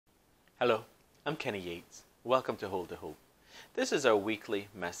Hello, I'm Kenny Yates. Welcome to Hold the Hope. This is our weekly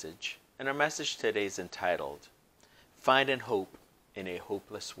message, and our message today is entitled, Finding Hope in a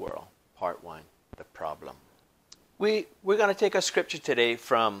Hopeless World, Part 1, The Problem. We're going to take our scripture today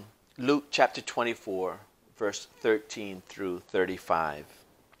from Luke chapter 24, verse 13 through 35.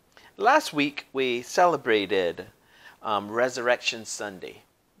 Last week we celebrated Resurrection Sunday.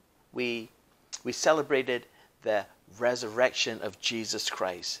 We celebrated the resurrection of Jesus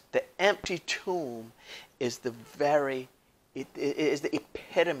Christ. The empty tomb is the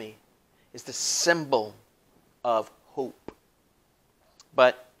epitome, is the symbol of hope.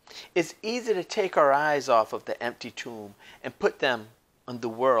 But it's easy to take our eyes off of the empty tomb and put them on the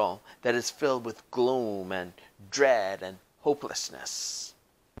world that is filled with gloom and dread and hopelessness.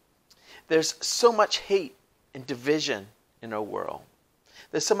 There's so much hate and division in our world.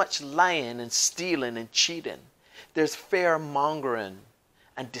 There's so much lying and stealing and cheating. There's fear-mongering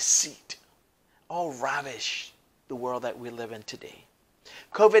and deceit. All ravish the world that we live in today.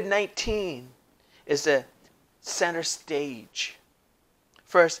 COVID-19 is the center stage.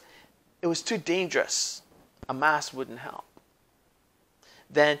 First, it was too dangerous. A mask wouldn't help.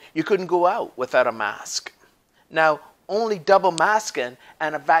 Then you couldn't go out without a mask. Now, only double masking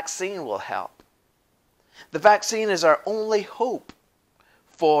and a vaccine will help. The vaccine is our only hope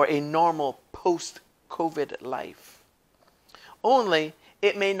for a normal post-COVID life. Only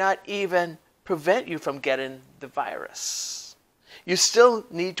it may not even prevent you from getting the virus. You still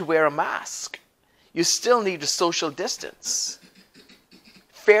need to wear a mask. You still need to social distance.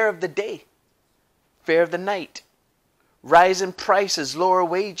 Fear of the day, fear of the night, rise in prices, lower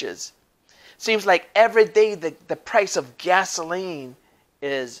wages. Seems like every day the price of gasoline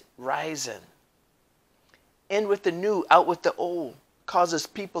is rising. In with the new, out with the old, causes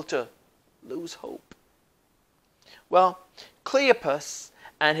people to lose hope. Well, Cleopas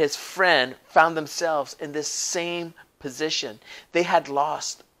and his friend found themselves in this same position. They had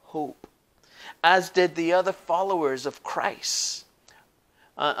lost hope, as did the other followers of Christ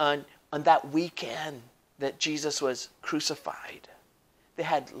on that weekend that Jesus was crucified. They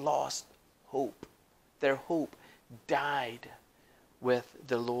had lost hope. Their hope died with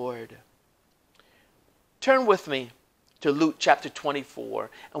the Lord. Turn with me to Luke chapter 24,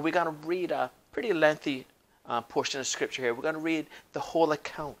 and we're going to read a pretty lengthy portion of scripture here. We're going to read the whole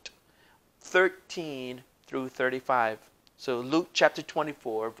account, 13 through 35. So Luke chapter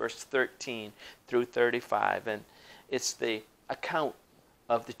 24, verse 13 through 35, and it's the account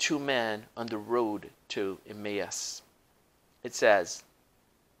of the two men on the road to Emmaus. It says,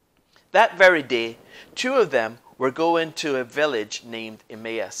 "That very day, two of them were going to a village named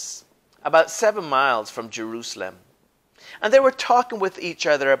Emmaus, about 7 miles from Jerusalem. And they were talking with each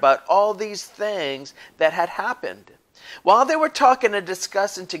other about all these things that had happened. While they were talking and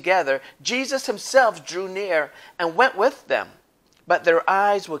discussing together, Jesus himself drew near and went with them. But their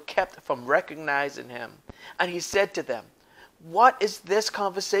eyes were kept from recognizing him. And he said to them, 'What is this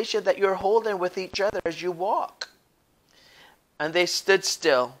conversation that you're holding with each other as you walk?' And they stood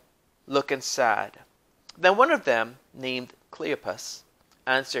still, looking sad. Then one of them, named Cleopas,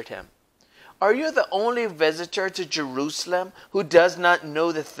 answered him, 'Are you the only visitor to Jerusalem who does not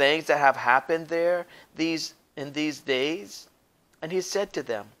know the things that have happened there in these days?' And he said to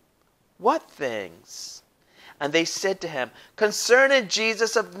them, 'What things?' And they said to him, 'Concerning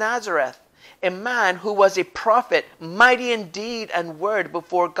Jesus of Nazareth, a man who was a prophet, mighty in deed and word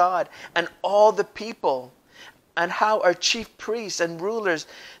before God and all the people, and how our chief priests and rulers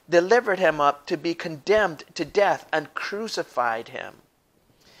delivered him up to be condemned to death and crucified him.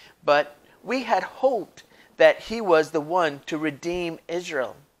 But we had hoped that he was the one to redeem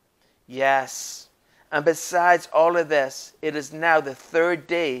Israel. Yes, and besides all of this, it is now the 3rd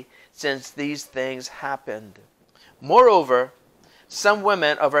day since these things happened. Moreover, some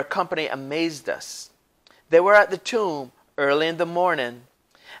women of our company amazed us. They were at the tomb early in the morning,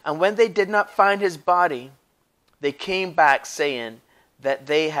 and when they did not find his body, they came back saying that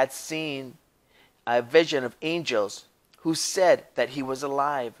they had seen a vision of angels who said that he was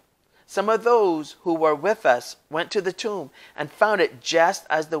alive. Some of those who were with us went to the tomb and found it just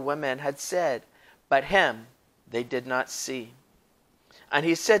as the women had said, but him they did not see.' And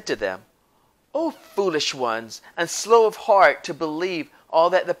he said to them, 'O foolish ones, and slow of heart to believe all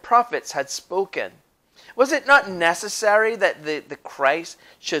that the prophets had spoken. Was it not necessary that the Christ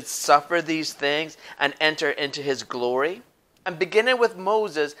should suffer these things and enter into his glory?' And beginning with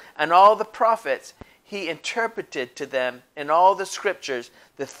Moses and all the prophets, he interpreted to them in all the scriptures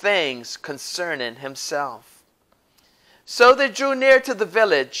the things concerning himself. So they drew near to the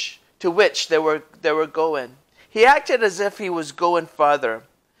village to which they were going. He acted as if he was going farther,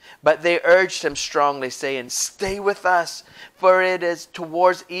 But they urged him strongly, saying, "Stay with us, for it is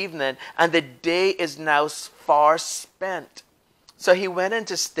towards evening, and the day is now far spent." So he went in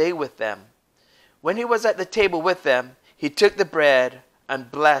to stay with them. When he was at the table with them, he took the bread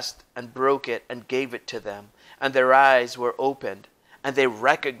and blessed and broke it and gave it to them. And their eyes were opened, and they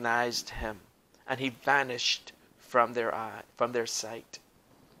recognized him, and he vanished from their sight.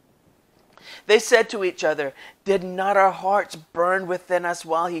 They said to each other, "Did not our hearts burn within us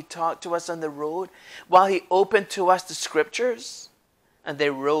while he talked to us on the road, while he opened to us the scriptures?" And they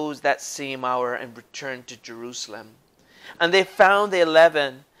rose that same hour and returned to Jerusalem. And they found the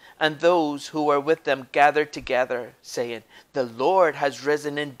 11 and those who were with them gathered together, saying, "The Lord has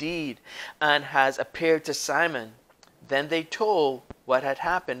risen indeed and has appeared to Simon." Then they told what had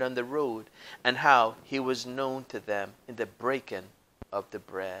happened on the road and how he was known to them in the breaking of the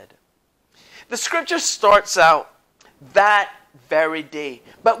bread. The scripture starts out that very day.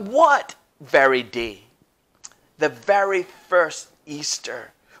 But what very day? The very first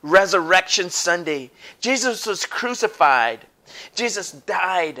Easter, Resurrection Sunday. Jesus was crucified. Jesus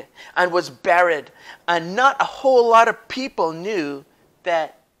died and was buried. And not a whole lot of people knew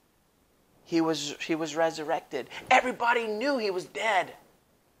that he was resurrected. Everybody knew he was dead.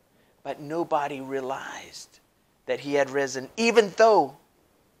 But nobody realized that he had risen, even though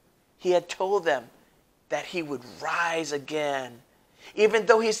he had told them that he would rise again. Even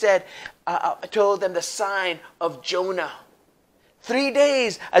though he said, told them the sign of Jonah. 3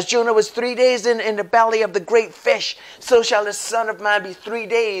 days, as Jonah was 3 days in the belly of the great fish, so shall the Son of Man be 3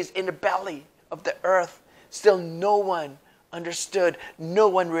 days in the belly of the earth. Still no one understood, no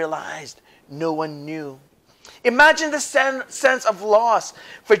one realized, no one knew. Imagine the sense of loss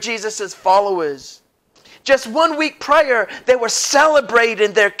for Jesus' followers. Just 1 week prior, they were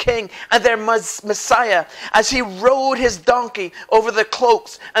celebrating their king and their Messiah as he rode his donkey over the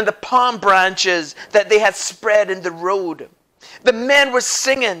cloaks and the palm branches that they had spread in the road. The men were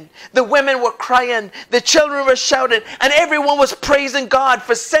singing, the women were crying, the children were shouting, and everyone was praising God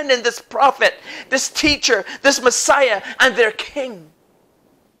for sending this prophet, this teacher, this Messiah, and their king.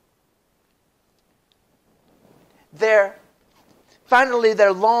 Finally,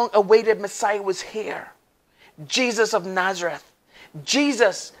 their long-awaited Messiah was here. Jesus of Nazareth.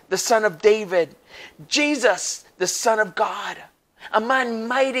 Jesus, the Son of David. Jesus, the Son of God. A man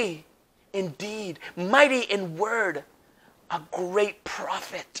mighty in deed, mighty in word. A great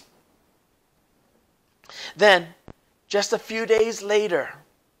prophet. Then, just a few days later,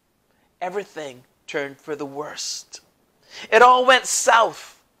 everything turned for the worst. It all went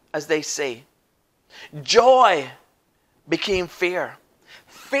south, as they say. Joy became fear.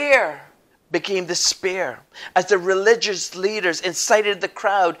 Fear became despair as the religious leaders incited the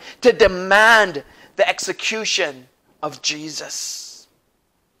crowd to demand the execution of Jesus.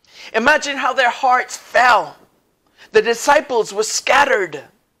 Imagine how their hearts fell. The disciples were scattered.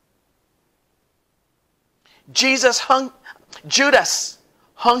 Judas hung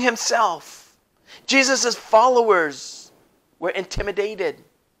himself. Jesus' followers were intimidated.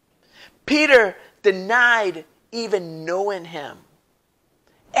 Peter denied even knowing him.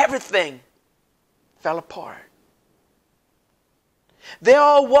 Everything fell apart. They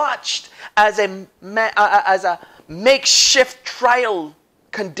all watched as a makeshift trial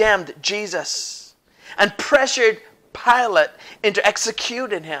condemned Jesus and pressured Pilate into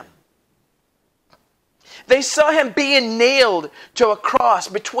executing him. They saw him being nailed to a cross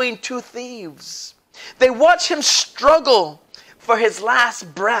between two thieves. They watched him struggle for his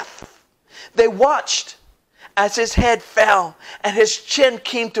last breath. They watched as his head fell and his chin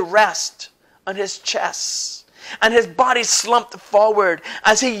came to rest on his chest, and his body slumped forward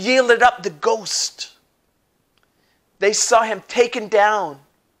as he yielded up the ghost. They saw him taken down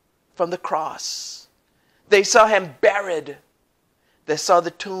from the cross. They saw him buried. They saw the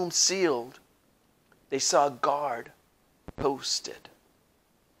tomb sealed. They saw a guard posted.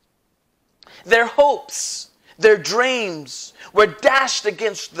 Their hopes, their dreams were dashed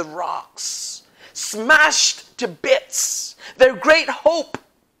against the rocks, smashed to bits. Their great hope,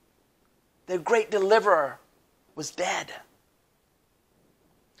 their great deliverer, was dead.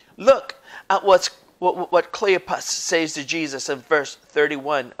 Look at what Cleopas says to Jesus in verse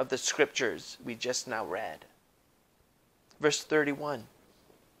 31 of the scriptures we just now read. Verse 31.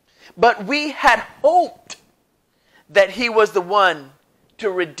 But we had hoped that he was the one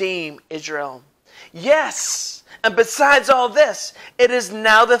to redeem Israel. Yes, and besides all this, it is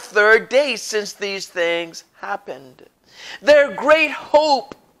now the 3rd day since these things happened. Their great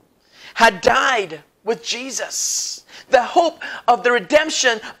hope had died with Jesus. The hope of the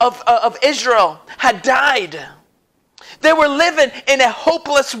redemption of Israel had died. They were living in a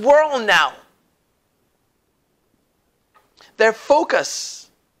hopeless world now. Their focus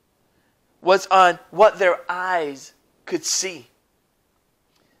was on what their eyes could see.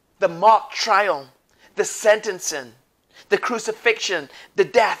 The mock trial, the sentencing, the crucifixion, the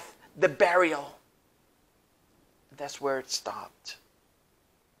death, the burial. That's where it stopped.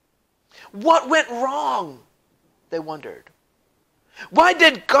 What went wrong? They wondered. Why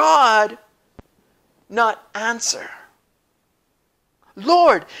did God not answer?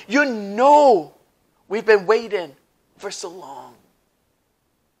 Lord, you know we've been waiting for so long.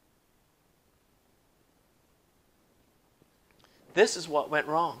 This is what went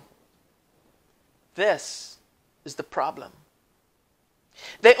wrong. This is the problem.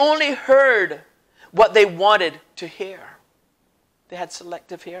 They only heard what they wanted to hear. They had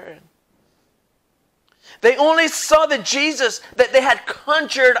selective hearing. They only saw the Jesus that they had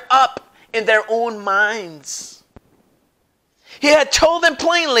conjured up in their own minds. He had told them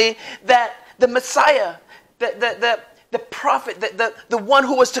plainly that the Messiah, the prophet, the one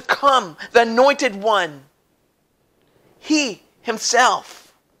who was to come, the anointed one, he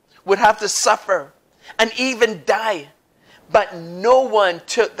himself would have to suffer and even die. But no one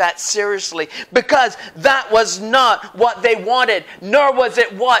took that seriously, because that was not what they wanted, nor was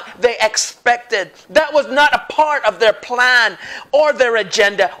it what they expected. That was not a part of their plan or their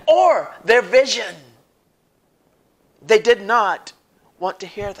agenda or their vision. They did not want to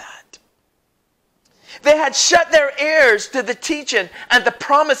hear that. They had shut their ears to the teaching and the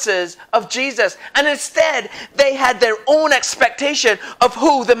promises of Jesus. And instead, they had their own expectation of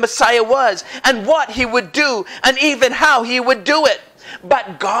who the Messiah was and what he would do and even how he would do it.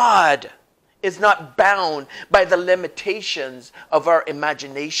 But God is not bound by the limitations of our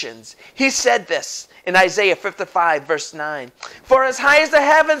imaginations. He said this in Isaiah 55, verse 9. For as high as the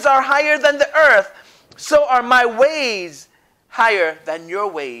heavens are higher than the earth, so are my ways higher than your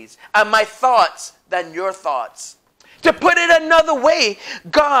ways, and my thoughts than your thoughts. To put it another way,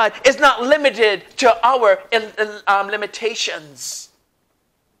 God is not limited to our limitations.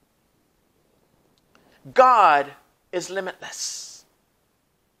 God is limitless.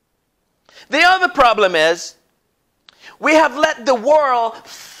 The other problem is, we have let the world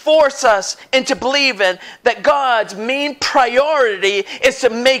force us into believing that God's main priority is to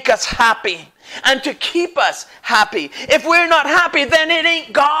make us happy and to keep us happy. If we're not happy, then it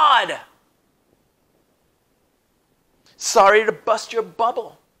ain't God. Sorry to bust your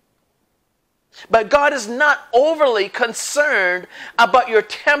bubble, but God is not overly concerned about your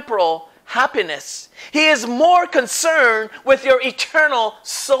temporal happiness. He is more concerned with your eternal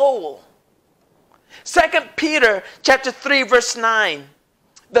soul. 2 Peter chapter 3, verse 9.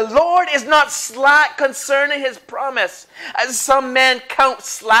 The Lord is not slack concerning his promise, as some men count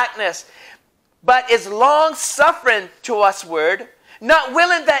slackness, but is long-suffering to usward, not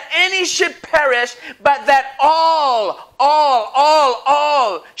willing that any should perish, but that all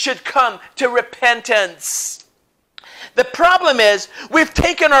should come to repentance. The problem is, we've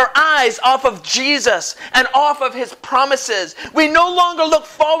taken our eyes off of Jesus and off of his promises. We no longer look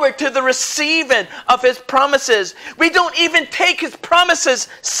forward to the receiving of his promises. We don't even take his promises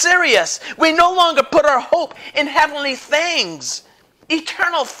serious. We no longer put our hope in heavenly things,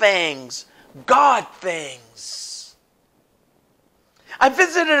 eternal things, God things. I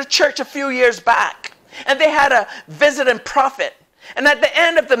visited a church a few years back, and they had a visiting prophet. And at the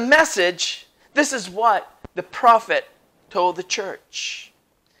end of the message, this is what the prophet told the church.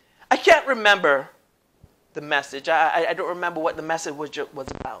 I can't remember the message. I don't remember what the message was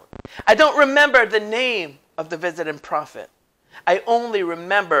about. I don't remember the name of the visiting prophet. I only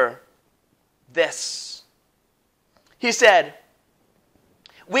remember this. He said,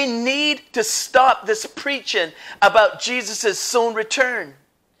 we need to stop this preaching about Jesus' soon return.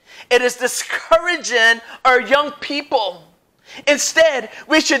 It is discouraging our young people. Instead,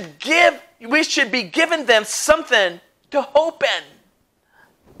 we should be giving them something to hope in.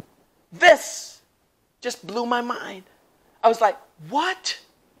 This just blew my mind. I was like, what?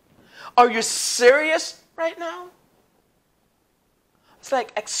 Are you serious right now? It's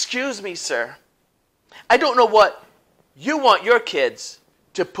like, excuse me, sir. I don't know what you want your kids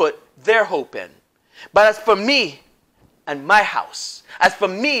to put their hope in. But as for me and my house, as for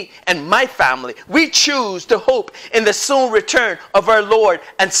me and my family, we choose to hope in the soon return of our Lord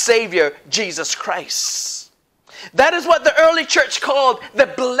and Savior, Jesus Christ. That is what the early church called the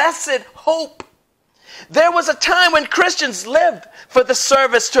blessed hope. There was a time when Christians lived for the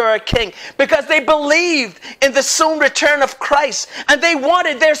service to our King because they believed in the soon return of Christ and they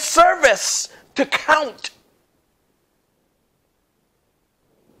wanted their service to count.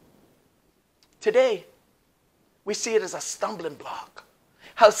 Today, we see it as a stumbling block.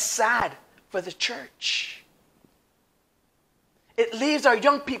 How sad for the church. It leaves our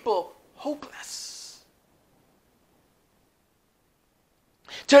young people hopeless.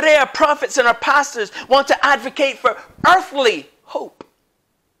 Today, our prophets and our pastors want to advocate for earthly hope.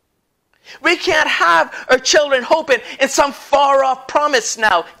 We can't have our children hoping in some far-off promise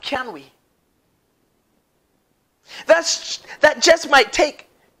now, can we? That just might take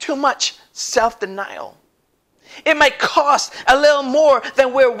too much self-denial. It might cost a little more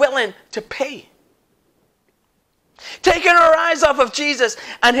than we're willing to pay. Taking our eyes off of Jesus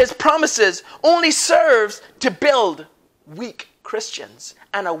and his promises only serves to build weak Christians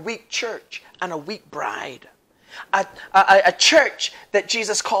and a weak church and a weak bride. A church that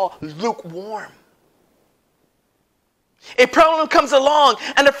Jesus called lukewarm. A problem comes along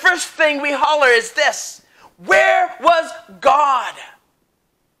and the first thing we holler is this: where was God?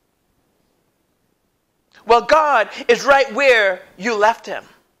 Well, God is right where you left him.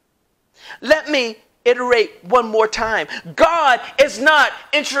 Let me iterate one more time. God is not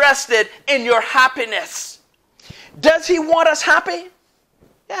interested in your happiness. Does he want us happy?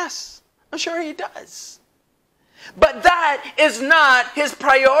 Yes, I'm sure he does. But that is not his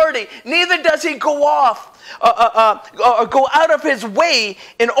priority. Neither does he go off or go out of his way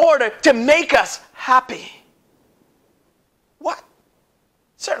in order to make us happy. What?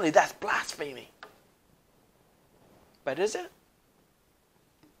 Certainly that's blasphemy. But is it?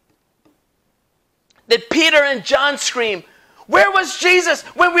 Did Peter and John scream, "Where was Jesus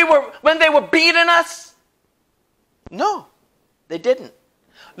when they were beating us?" No, they didn't.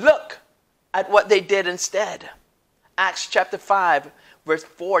 Look at what they did instead. Acts chapter 5, verse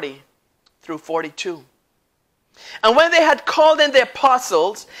 40 through 42. And when they had called in the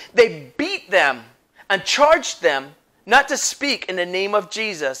apostles, they beat them and charged them not to speak in the name of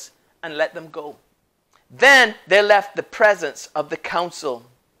Jesus, and let them go. Then they left the presence of the council.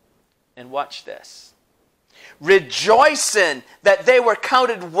 And watch this. Rejoicing that they were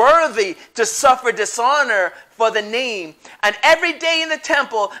counted worthy to suffer dishonor for the name. And every day in the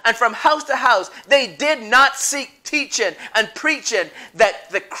temple and from house to house, they did not seek teaching and preaching that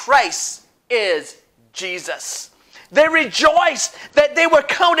the Christ is Jesus. They rejoiced that they were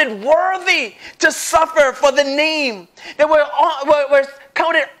counted worthy to suffer for the name. They were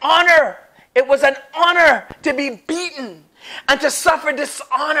counted honor. It was an honor to be beaten and to suffer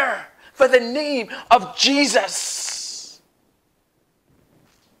dishonor for the name of Jesus.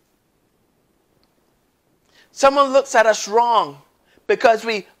 Someone looks at us wrong because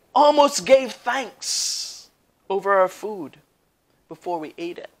we almost gave thanks over our food before we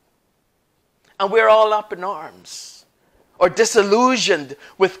ate it. And we're all up in arms or disillusioned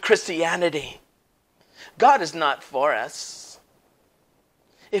with Christianity. God is not for us.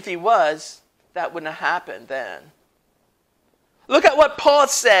 If he was, that wouldn't have happened then. Look at what Paul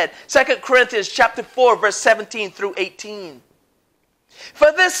said, 2 Corinthians chapter 4, verse 17 through 18.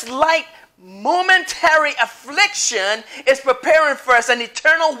 For this light momentary affliction is preparing for us an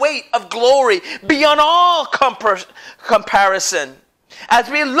eternal weight of glory beyond all comparison. As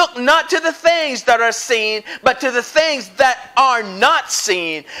we look not to the things that are seen, but to the things that are not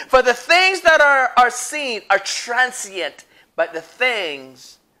seen. For the things that are seen are transient, but the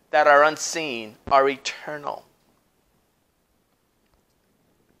things that are unseen are eternal.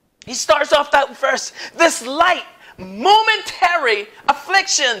 He starts off that verse, this light, momentary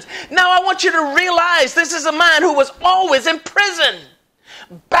afflictions. Now I want you to realize this is a man who was always in prison,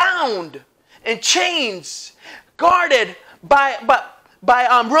 bound in chains, guarded by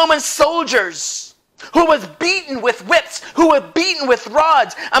Roman soldiers, who was beaten with whips, who was beaten with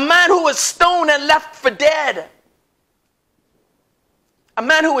rods, a man who was stoned and left for dead. A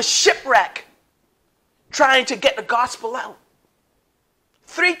man who was shipwrecked, trying to get the gospel out.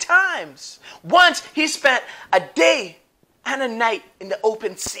 3 times. Once he spent a day and a night in the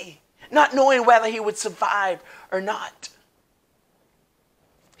open sea, not knowing whether he would survive or not.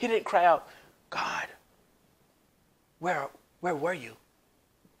 He didn't cry out, God, where were you?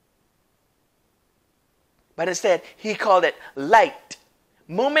 But instead, he called it light,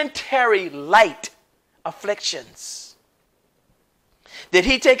 momentary light afflictions. Did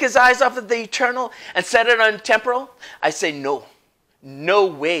he take his eyes off of the eternal and set it on temporal? I say no. No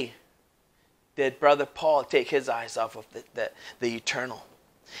way did Brother Paul take his eyes off of the eternal.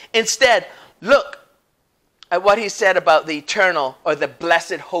 Instead, look at what he said about the eternal or the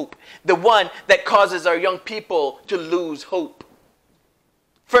blessed hope, the one that causes our young people to lose hope.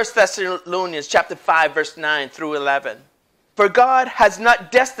 1 Thessalonians chapter 5, verse 9 through 11. For God has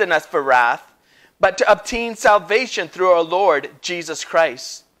not destined us for wrath, but to obtain salvation through our Lord Jesus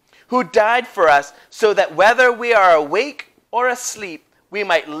Christ, who died for us, so that whether we are awake or asleep, we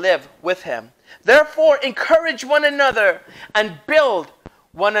might live with him. Therefore, encourage one another and build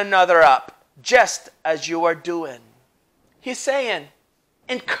one another up, just as you are doing. He's saying,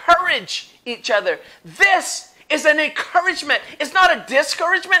 encourage each other. This is an encouragement. It's not a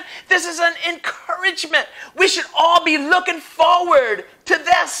discouragement. This is an encouragement. We should all be looking forward to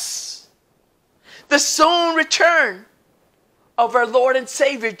this. The soon return of our Lord and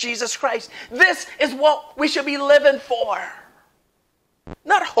Savior, Jesus Christ. This is what we should be living for.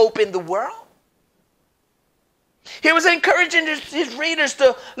 Not hope in the world. He was encouraging his readers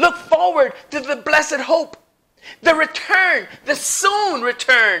to look forward to the blessed hope. The return, the soon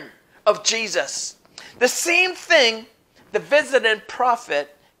return of Jesus. The same thing the visiting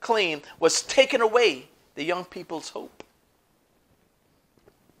prophet claimed was taking away the young people's hope.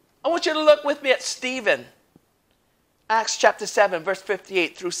 I want you to look with me at Stephen. Acts chapter 7, verse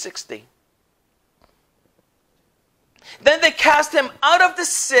 58 through 60. Then they cast him out of the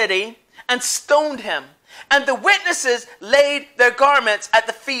city and stoned him. And the witnesses laid their garments at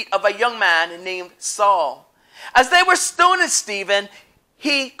the feet of a young man named Saul. As they were stoning Stephen,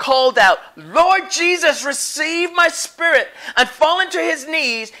 he called out, Lord Jesus, receive my spirit. And falling to his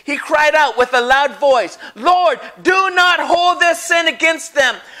knees, he cried out with a loud voice, Lord, do not hold this sin against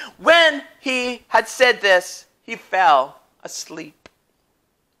them. When he had said this, he fell asleep.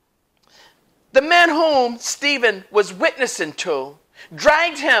 The man whom Stephen was witnessing to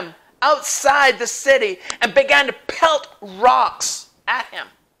dragged him outside the city and began to pelt rocks at him.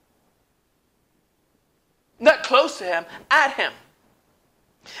 Not close to him, at him.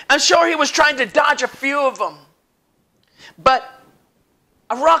 I'm sure he was trying to dodge a few of them. But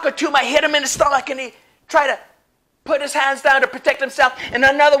a rock or two might hit him in the stomach, and he tried to put his hands down to protect himself, and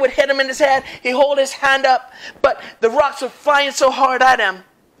another would hit him in his head. He'd hold his hand up, but the rocks were flying so hard at him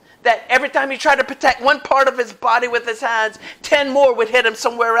that every time he tried to protect one part of his body with his hands, 10 more would hit him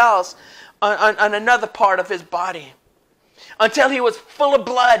somewhere else on another part of his body. Until he was full of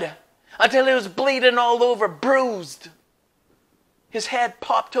blood, until he was bleeding all over, bruised. His head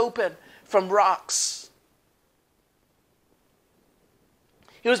popped open from rocks.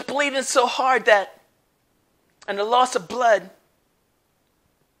 He was bleeding so hard that, and the loss of blood,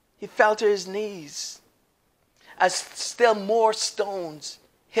 he fell to his knees as still more stones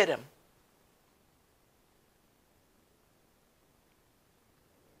hit him.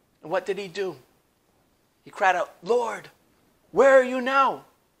 And what did he do? He cried out, Lord, where are you now?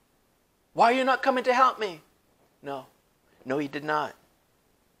 Why are you not coming to help me? No, he did not.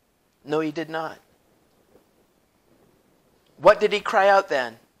 No, he did not. What did he cry out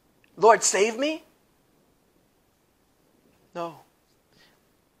then? Lord, save me? No.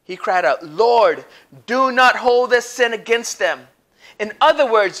 He cried out, Lord, do not hold this sin against them. In other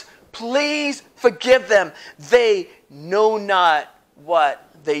words, please forgive them. They know not what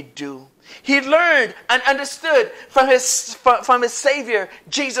they do. He learned and understood from his Savior,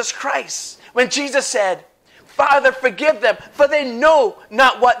 Jesus Christ, when Jesus said, Father, forgive them, for they know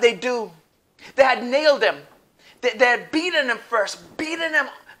not what they do. They had nailed him. They had beaten him first, beaten him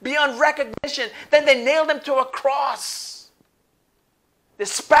beyond recognition. Then they nailed him to a cross. They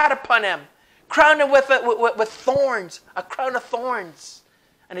spat upon him, crowned him with thorns, a crown of thorns.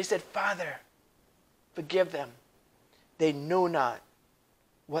 And he said, Father, forgive them. They know not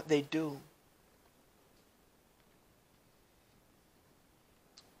what they do.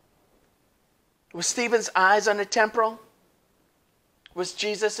 Was Stephen's eyes on the temporal? Was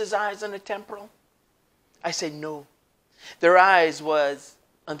Jesus' eyes on the temporal? I say no. Their eyes was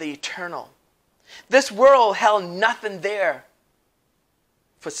on the eternal. This world held nothing there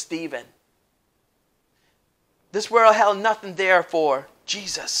for Stephen. This world held nothing there for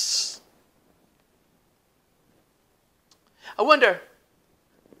Jesus. I wonder,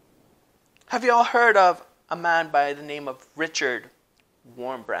 have you all heard of a man by the name of Richard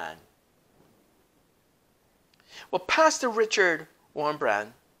Wurmbrand? Well, Pastor Richard Wurmbrand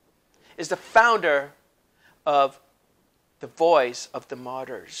is the founder of the Voice of the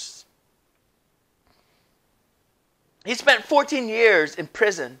Martyrs. He spent 14 years in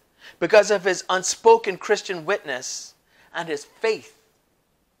prison because of his unspoken Christian witness and his faith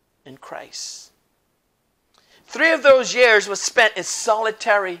in Christ. 3 of those years was spent in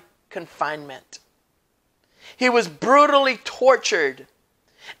solitary confinement. He was brutally tortured,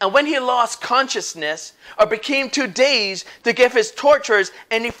 and when he lost consciousness or became too dazed to give his torturers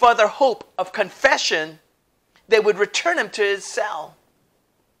any further hope of confession, they would return him to his cell.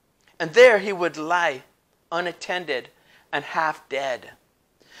 And there he would lie unattended and half dead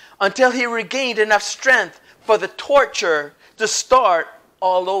until he regained enough strength for the torture to start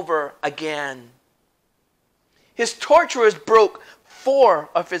all over again. His torturers broke 4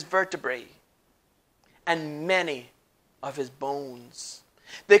 of his vertebrae and many of his bones.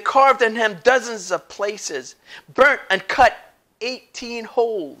 They carved in him dozens of places, burnt and cut 18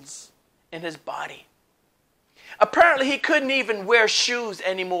 holes in his body. Apparently, he couldn't even wear shoes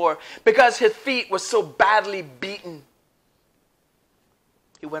anymore because his feet were so badly beaten.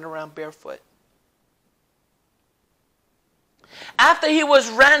 He went around barefoot. After he was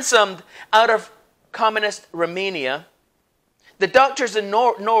ransomed out of communist Romania, the doctors in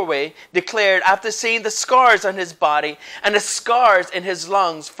Norway declared, after seeing the scars on his body and the scars in his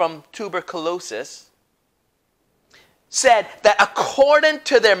lungs from tuberculosis, said that according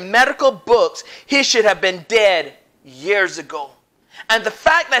to their medical books, he should have been dead years ago. And the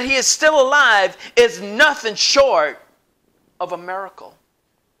fact that he is still alive is nothing short of a miracle.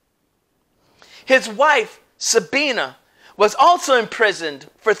 His wife, Sabina, was also imprisoned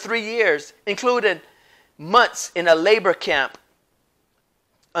for 3 years, including months in a labor camp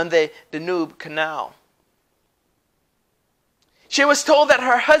on the Danube Canal. She was told that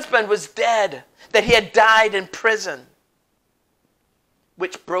her husband was dead, that he had died in prison,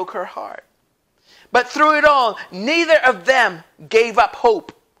 which broke her heart. But through it all, neither of them gave up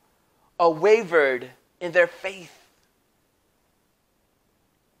hope or wavered in their faith.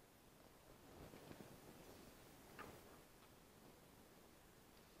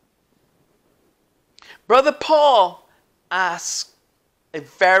 Brother Paul asks a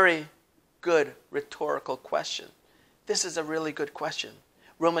very good rhetorical question. This is a really good question.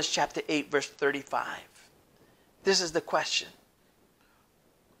 Romans chapter 8, verse 35. This is the question.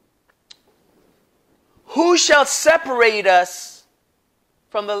 Who shall separate us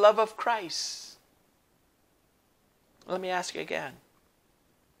from the love of Christ? Let me ask you again.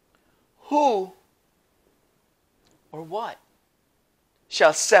 Who or what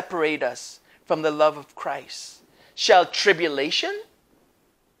shall separate us from the love of Christ? Shall tribulation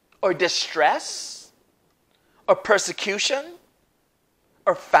or distress or persecution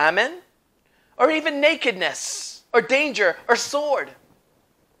or famine or even nakedness or danger or sword?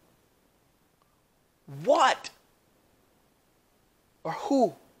 What or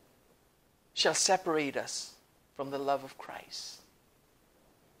who shall separate us from the love of Christ?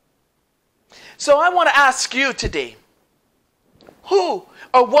 So I want to ask you today, who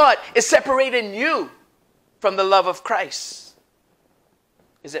or what is separating you from the love of Christ?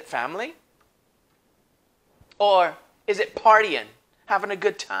 Is it family? Or is it partying, having a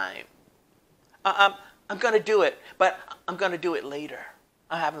good time? I'm going to do it, but I'm going to do it later.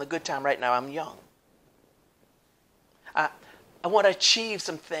 I'm having a good time right now. I'm young. I want to achieve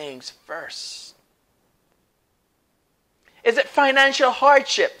some things first. Is it financial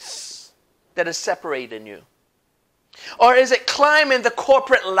hardships that is separating you? Or is it climbing the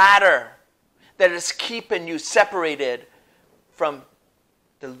corporate ladder that is keeping you separated from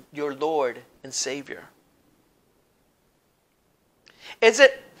your Lord and Savior? Is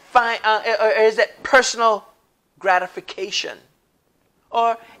it personal gratification?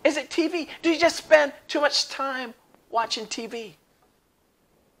 Or is it TV? Do you just spend too much time watching TV?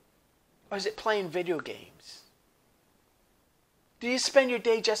 Or is it playing video games? Do you spend your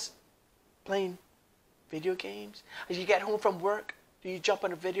day just playing video games? As you get home from work, do you jump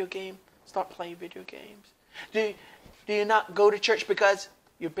on a video game, start playing video games? Do you not go to church because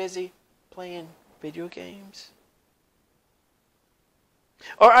you're busy playing video games?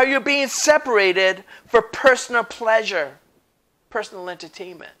 Or are you being separated for personal pleasure, personal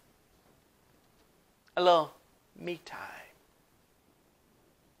entertainment? A little me time.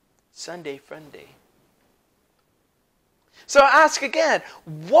 Sunday fun day. So I ask again,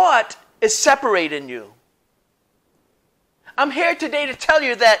 what is separating you? I'm here today to tell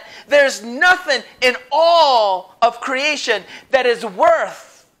you that there's nothing in all of creation that is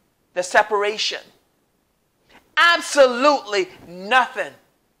worth the separation. Absolutely nothing.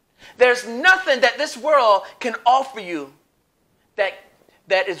 There's nothing that this world can offer you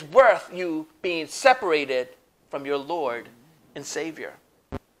that is worth you being separated from your Lord and Savior.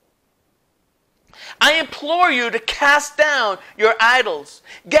 I implore you to cast down your idols.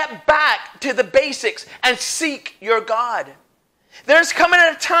 Get back to the basics and seek your God. There's coming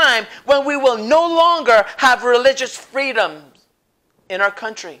a time when we will no longer have religious freedoms in our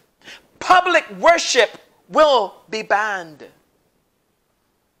country. Public worship will be banned.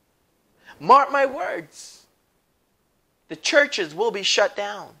 Mark my words. The churches will be shut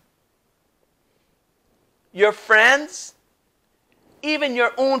down. Your friends, even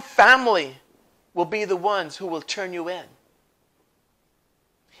your own family, will be the ones who will turn you in.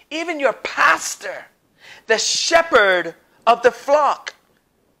 Even your pastor, the shepherd of the flock,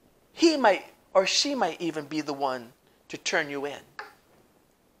 he might or she might even be the one to turn you in.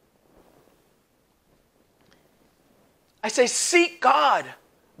 I say, seek God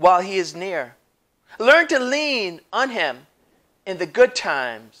while he is near. Learn to lean on him in the good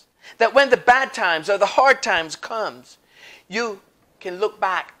times, that when the bad times or the hard times comes, you can look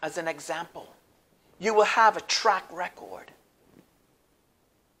back as an example. You will have a track record.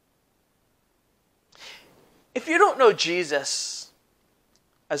 If you don't know Jesus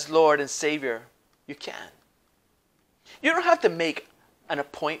as Lord and Savior, you can. You don't have to make an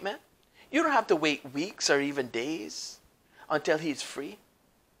appointment. You don't have to wait weeks or even days until he's free.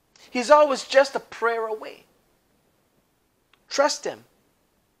 He's always just a prayer away. Trust him.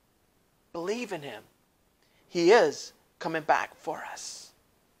 Believe in him. He is coming back for us.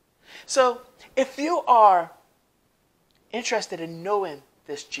 So, if you are interested in knowing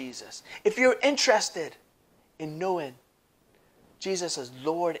this Jesus, if you're interested in knowing Jesus as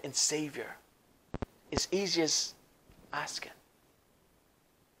Lord and Savior, it's easy as asking.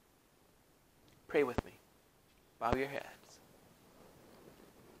 Pray with me. Bow your heads.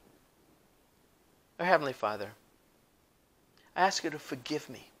 Our Heavenly Father, I ask you to forgive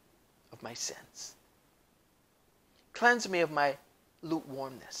me of my sins. Cleanse me of my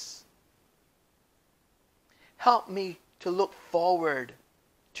lukewarmness. Help me to look forward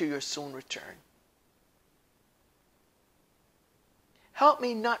to your soon return. Help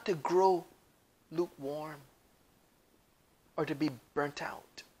me not to grow lukewarm or to be burnt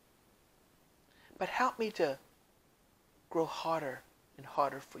out, but help me to grow hotter and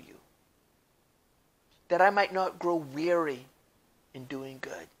hotter for you, that I might not grow weary in doing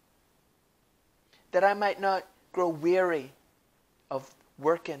good, that I might not grow weary of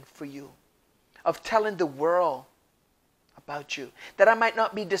working for you, of telling the world about you, that I might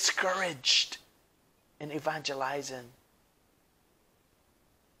not be discouraged in evangelizing.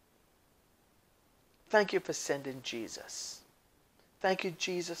 Thank you for sending Jesus. Thank you,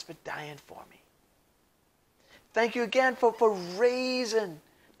 Jesus, for dying for me. Thank you again for raising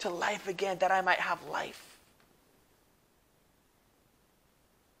to life again, that I might have life.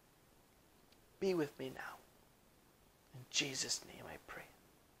 Be with me now. In Jesus' name I pray.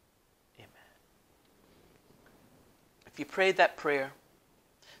 Amen. If you prayed that prayer,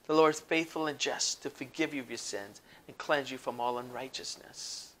 the Lord is faithful and just to forgive you of your sins and cleanse you from all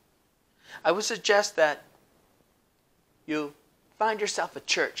unrighteousness. I would suggest that you find yourself a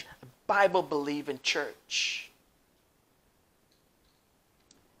church, a Bible-believing church.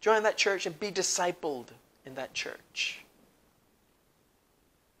 Join that church and be discipled in that church.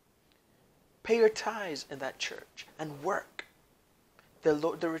 Pay your tithes in that church and work. The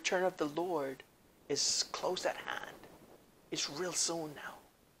return of the Lord is close at hand. It's real soon now.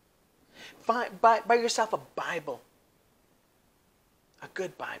 Buy yourself a Bible, a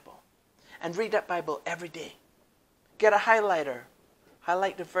good Bible, and read that Bible every day. Get a highlighter.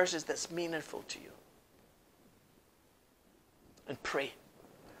 Highlight the verses that's meaningful to you. And pray.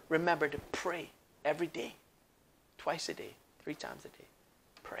 Remember to pray every day, twice a day, 3 times a day.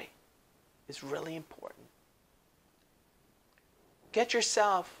 Pray. It's really important. Get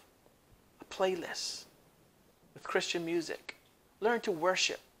yourself a playlist with Christian music. Learn to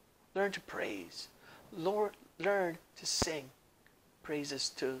worship. Learn to praise. Learn to sing praises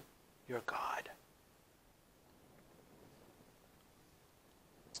to your God.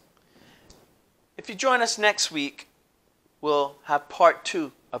 If you join us next week, we'll have part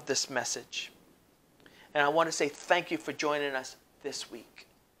 2 of this message. And I want to say thank you for joining us this week.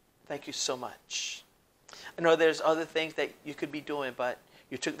 Thank you so much. I know there's other things that you could be doing, but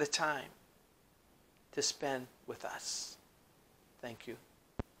you took the time to spend with us. Thank you.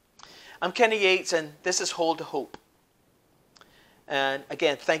 I'm Kenny Yates, and this is Hold to Hope. And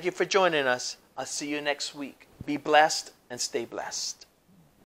again, thank you for joining us. I'll see you next week. Be blessed and stay blessed.